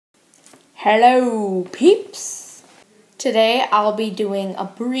Hello, peeps! Today I'll be doing a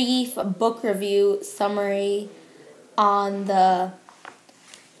brief book review summary on the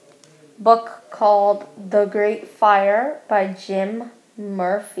book called The Great Fire by Jim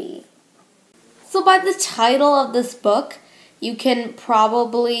Murphy. So by the title of this book, you can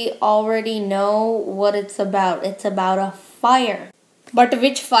probably already know what it's about. It's about a fire. But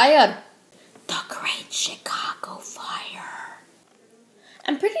which fire? The Great Chicago Fire.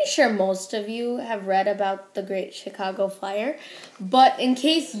 I'm pretty sure most of you have read about the Great Chicago Fire, but in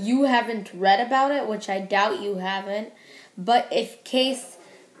case you haven't read about it, which I doubt you haven't, but if case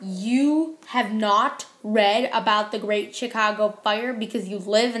you have not read about the Great Chicago Fire because you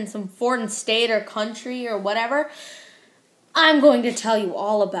live in some foreign state or country or whatever, I'm going to tell you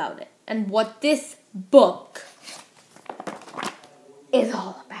all about it and what this book is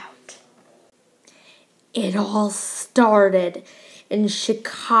all about. It all started in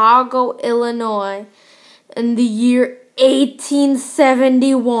Chicago, Illinois, in the year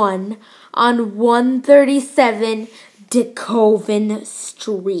 1871 on 137 DeKoven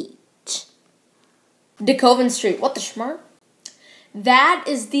Street. DeKoven Street, what the schmarr? That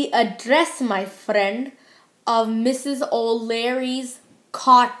is the address, my friend, of Mrs. O'Leary's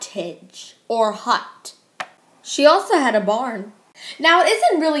cottage or hut. She also had a barn. Now, it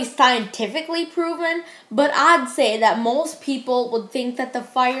isn't really scientifically proven, but I'd say that most people would think that the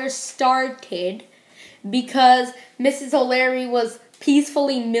fire started because Mrs. O'Leary was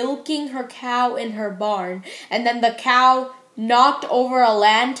peacefully milking her cow in her barn, and then the cow knocked over a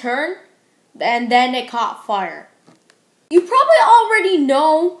lantern, and then it caught fire. You probably already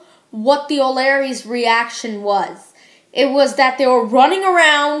know what the O'Leary's reaction was. It was that they were running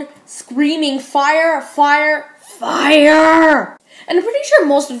around screaming, "Fire, fire, fire!" And I'm pretty sure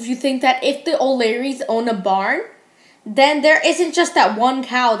most of you think that if the O'Learys own a barn, then there isn't just that one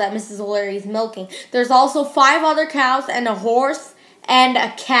cow that Mrs. O'Leary is milking. There's also 5 other cows and a horse and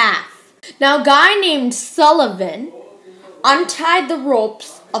a calf. Now, a guy named Sullivan untied the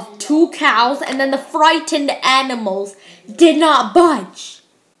ropes of 2 cows, and then the frightened animals did not budge.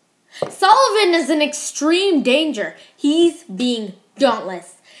 Sullivan is in extreme danger. He's being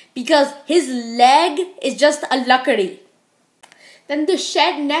dauntless because his leg is just a luckily. Then the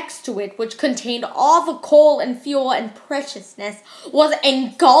shed next to it, which contained all the coal and fuel and preciousness, was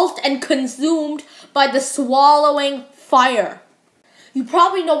engulfed and consumed by the swallowing fire. You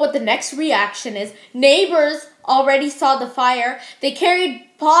probably know what the next reaction is. Neighbors already saw the fire. They carried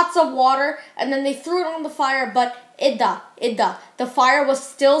pots of water and then they threw it on the fire, but the fire was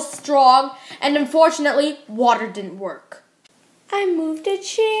still strong, and unfortunately, water didn't work. I moved a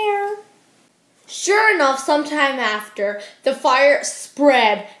chair. Sure enough, sometime after, the fire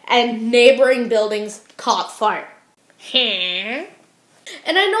spread and neighboring buildings caught fire. And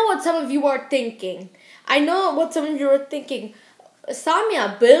I know what some of you are thinking.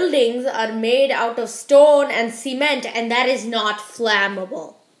 Samia, buildings are made out of stone and cement, and that is not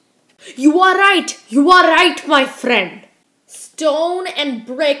flammable. You are right, my friend. Stone and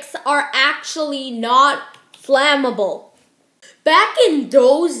bricks are actually not flammable. Back in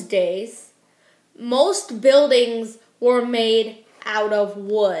those days, most buildings were made out of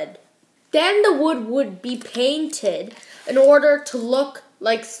wood. Then the wood would be painted in order to look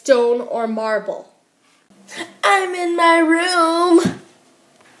like stone or marble. I'm in my room.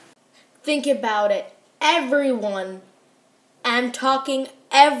 Think about it. Everyone, I'm talking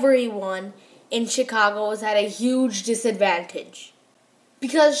everyone in Chicago was at a huge disadvantage.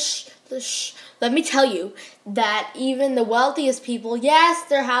 Because let me tell you that even the wealthiest people, yes,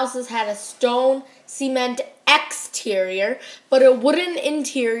 their houses had a stone, cement exterior, but a wooden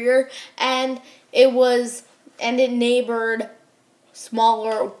interior, and it neighbored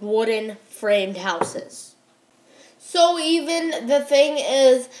smaller wooden framed houses. So even the thing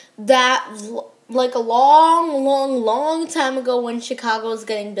is that like a long time ago when Chicago was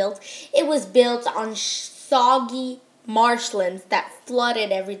getting built, it was built on soggy marshlands that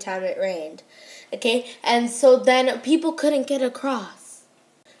flooded every time it rained. Okay, and so then people couldn't get across.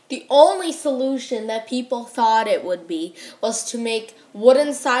 The only solution that people thought it would be was to make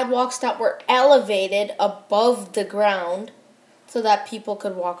wooden sidewalks that were elevated above the ground so that people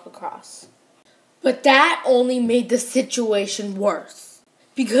could walk across. But that only made the situation worse.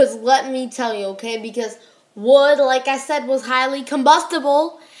 Because let me tell you, okay, because wood, like I said, was highly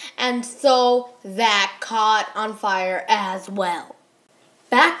combustible, and so that caught on fire as well.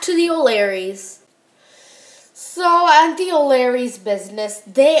 Back to the O'Learys. So at the O'Leary's business,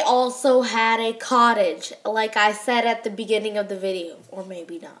 they also had a cottage, like I said at the beginning of the video, or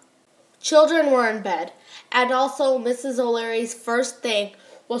maybe not. Children were in bed, and also Mrs. O'Leary's first thing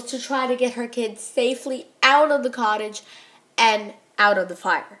was to try to get her kids safely out of the cottage and out of the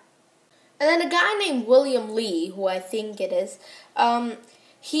fire. And then a guy named William Lee, who I think it is,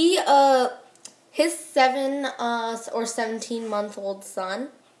 his 7 or 17-month-old son,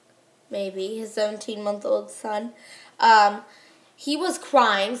 maybe his 17-month-old son, he was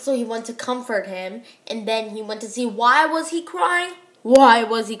crying, so he went to comfort him, and then he went to see why was he crying? Why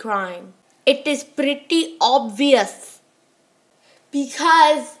was he crying? It is pretty obvious.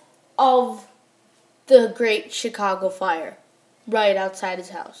 Because of the Great Chicago Fire right outside his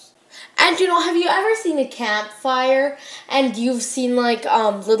house. And have you ever seen a campfire and you've seen like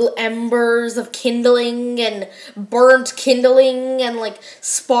little embers of kindling and burnt kindling and like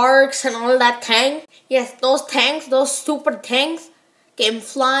sparks and all that thing? Yes, those tanks, those stupid tanks came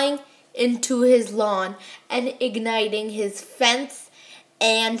flying into his lawn and igniting his fence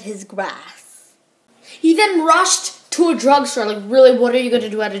and his grass. He then rushed to a drugstore. Like, really, what are you going to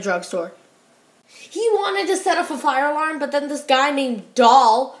do at a drugstore? He wanted to set off a fire alarm, but then this guy named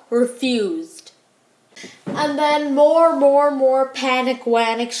Dahl refused. And then more panic,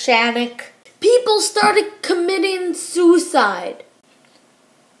 wanic, shanic. People started committing suicide.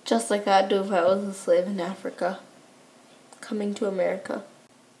 Just like I'd do if I was a slave in Africa. Coming to America.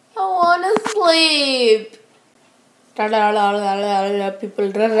 I want to sleep.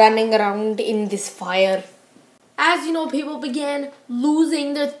 People running around in this fire. As you know, people began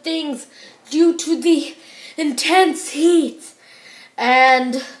losing their things due to the intense heat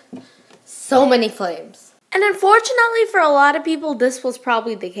and so many flames. And unfortunately for a lot of people, this was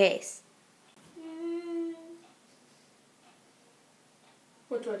probably the case.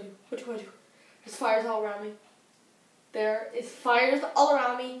 What do I do? What do I do? There's fires all around me. There is fires all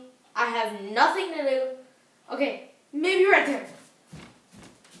around me. I have nothing to do. Okay, maybe right there.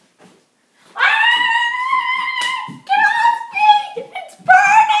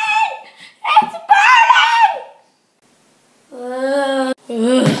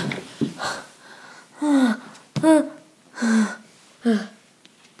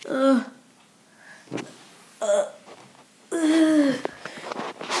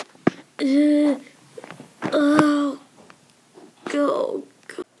 Go.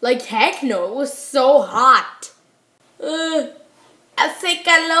 Like heck no, it was so hot. Hace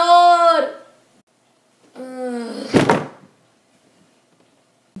calor.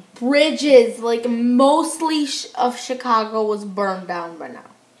 Bridges, like mostly of Chicago was burned down by now.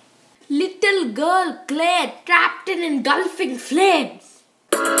 Little girl Claire trapped in engulfing flames.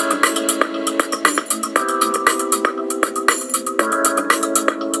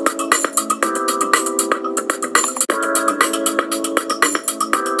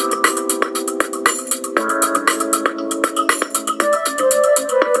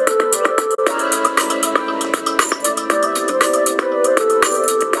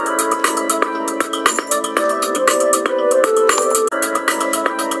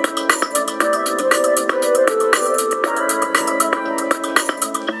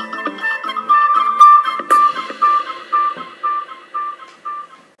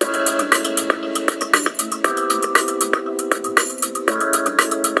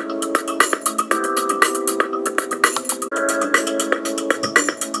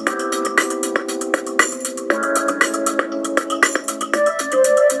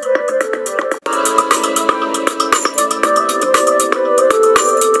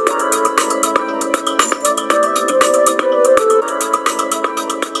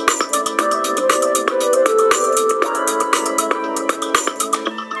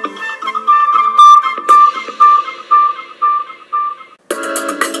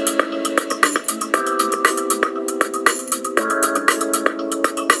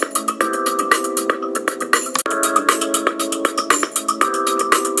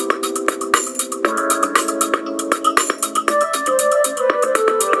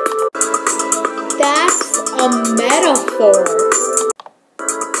 A metaphor.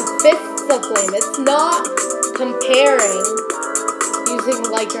 A fist's a flame. It's not comparing using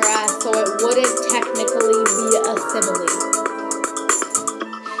like your ass, so it wouldn't technically be a simile.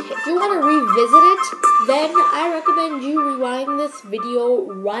 If you want to revisit it, then I recommend you rewind this video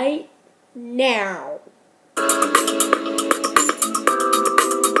right now.